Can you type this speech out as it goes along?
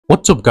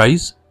What's up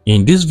guys?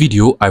 In this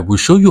video, I will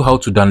show you how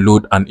to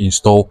download and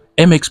install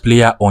MX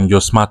Player on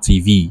your smart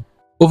TV.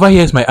 Over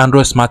here is my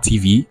Android smart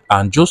TV,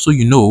 and just so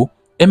you know,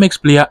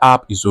 MX Player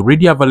app is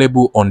already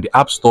available on the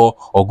App Store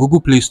or Google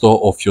Play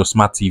Store of your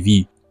smart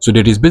TV. So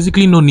there is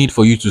basically no need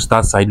for you to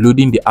start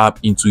sideloading the app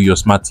into your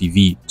smart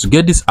TV. To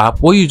get this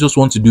app, what you just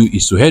want to do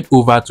is to head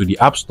over to the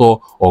App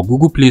Store or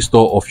Google Play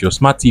Store of your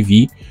smart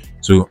TV.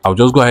 So I'll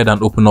just go ahead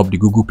and open up the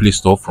Google Play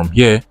Store from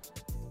here.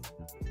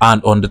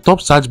 And on the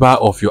top search bar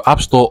of your App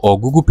Store or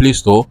Google Play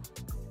Store,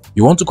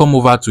 you want to come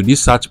over to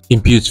this search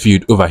input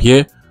field over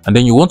here, and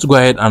then you want to go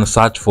ahead and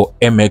search for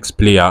MX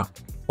Player,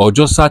 or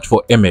just search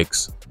for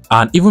MX.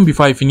 And even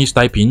before I finish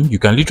typing, you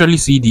can literally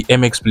see the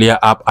MX Player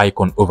app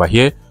icon over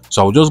here.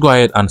 So I'll just go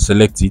ahead and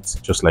select it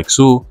just like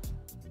so.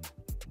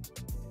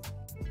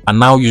 And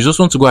now you just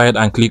want to go ahead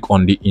and click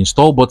on the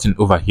install button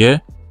over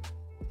here.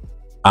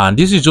 And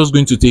this is just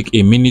going to take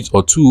a minute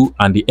or two,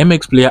 and the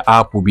MX Player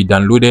app will be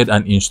downloaded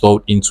and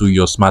installed into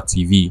your smart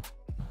TV.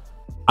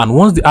 And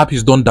once the app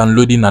is done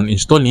downloading and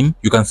installing,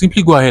 you can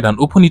simply go ahead and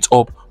open it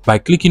up by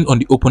clicking on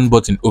the open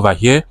button over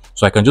here.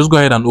 So I can just go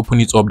ahead and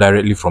open it up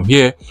directly from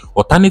here.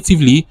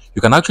 Alternatively,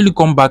 you can actually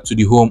come back to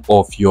the home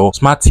of your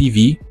smart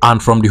TV,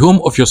 and from the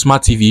home of your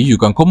smart TV, you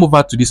can come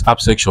over to this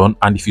app section,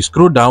 and if you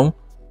scroll down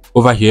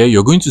over here,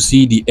 you're going to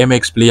see the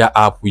MX Player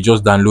app we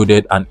just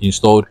downloaded and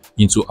installed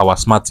into our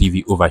smart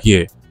TV over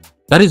here.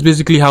 That is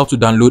basically how to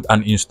download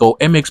and install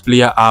MX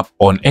Player app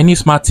on any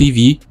smart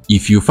TV.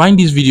 If you find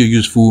this video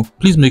useful,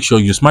 please make sure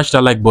you smash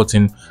that like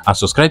button and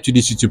subscribe to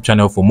this YouTube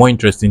channel for more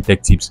interesting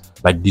tech tips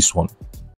like this one.